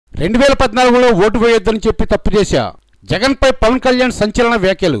2014లో vote వేయొద్దని చెప్పి తప్పు చేశా. జగన్పై పవన్ కళ్యాణ్ సంచలన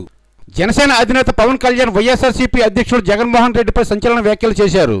వ్యాఖ్యలు. జనసేన అధినేత పవన్ కళ్యాణ్ వైఎస్ఆర్సీపీ అధ్యక్షుడు జగన్మోహన్ రెడ్డిపై సంచలన వ్యాఖ్యలు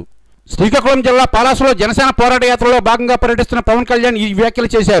చేశారు. శ్రీకాకుళం జిల్లా పాలాసులో జనసేన పోరాట యాత్రలో భాగంగా పర్యటిస్తున్న పవన్ కళ్యాణ్ ఈ వ్యాఖ్యలు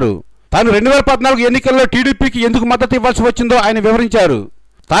చేశారు. తాను 2014 ఎన్నికల్లో టీడీపీకి ఎందుకు మద్దతు ఇవ్వాల్సి వచ్చిందో ఆయన వివరించారు.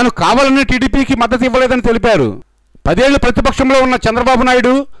 తాను కావాలని టీడీపీకి మద్దతు ఇవ్వలేదని తెలిపారు. 10 ఏళ్లు ప్రతిపక్షంలో ఉన్న చంద్రబాబు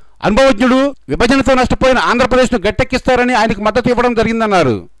నాయుడు అనుభవజ్ఞుడు, విభజనతో నష్టపోయిన ఆంధ్రప్రదేశ్ను గట్టెక్కిస్తారని ఆయనకు మద్దతు ఇవ్వడం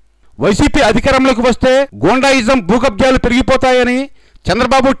జరిగిందన్నారు. వైసీపీ అధికారంలోకి వస్తే గోండాయిజం, భూకబ్జాలు పెరిగిపోతాయని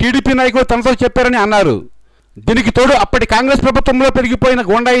చంద్రబాబు టీడీపీ నాయకులు తనతో చెప్పారని అన్నారు. దీనికి తోడు అప్పటి కాంగ్రెస్ ప్రభుత్వంలో పెరిగిపోయిన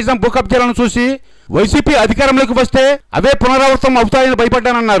గోండాయిజం, భూకబ్జాలను చూసి వైసీపీ అధికారంలోకి వస్తే అవే పునరావృతం అవుతాయని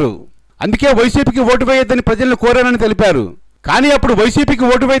భయపడ్డానన్నారు. అందుకే వైసీపీకి ఓటు వేయొద్దని ప్రజలను కోరానని తెలిపారు. కానీ అప్పుడు వైసీపీకి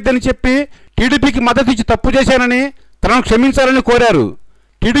ఓటు వేయొద్దని చెప్పి టీడీపీకి మద్దతు ఇచ్చి తప్పు చేశానని తనను క్షమించాలని కోరారు.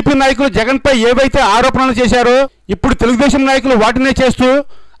 టీడీపీ నాయకులు జగన్పై ఏవైతే ఆరోపణలు చేశారో ఇప్పుడు తెలుగుదేశం నాయకులు వాటినే చేస్తూ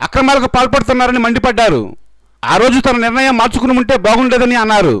అక్రమాలకు పాల్పడుతున్నారని మండిపడ్డారు. ఆ రోజు తన నిర్ణయం మార్చుకుని ఉంటే బాగుండేదని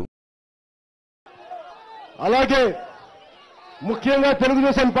అన్నారు. అలాగే ముఖ్యంగా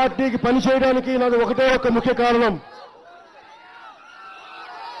తెలుగుదేశం పార్టీకి పనిచేయడానికి నాకు ఒకటే ఒక ముఖ్య కారణం,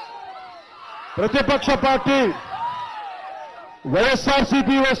 ప్రతిపక్ష పార్టీ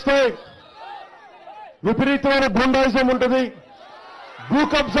వైఎస్ఆర్సీపీ వస్తే విపరీతమైన గుండాయిజం ఉంటుంది, భూ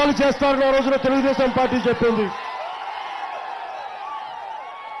కబ్జాలు చేస్తారని ఆ రోజున తెలుగుదేశం పార్టీ చెప్పింది.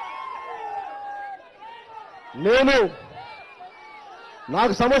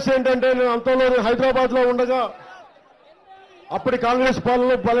 నాకు సమస్య ఏంటంటే నేను అంతలో హైదరాబాద్ లో ఉండగా అప్పటి కాంగ్రెస్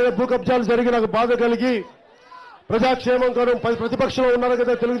పాలనలో బలైన భూ కబ్జాలు జరిగి నాకు బాధ కలిగి ప్రజాక్షేమం కోసం ప్రతిపక్షంలో ఉన్నారు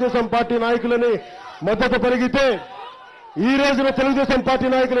కదా తెలుగుదేశం పార్టీ నాయకులని మద్దతు పెరిగితే ఈ రోజున తెలుగుదేశం పార్టీ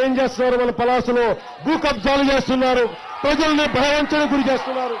నాయకులు ఏం చేస్తున్నారు? మన పలాసలో భూ కబ్జాలు చేస్తున్నారు, ప్రజల్ని భయవంచనకు గురి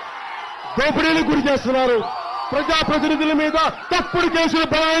చేస్తున్నారు, దోపిడీలకు గురి చేస్తున్నారు, ప్రజాప్రతినిధుల మీద తప్పుడు కేసులు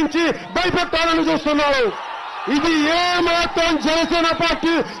బనాయించి భయపెట్టాలని చూస్తున్నారు. ఇది ఏ మాత్రం జనసేన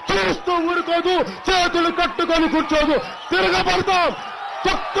పార్టీ చూస్తూ ఊరుకోదు, చేతులు కట్టుకొని కూర్చోదు, తిరగబడతాం,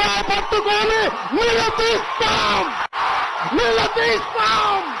 చొక్కా పట్టుకొని నిలదీస్తాం.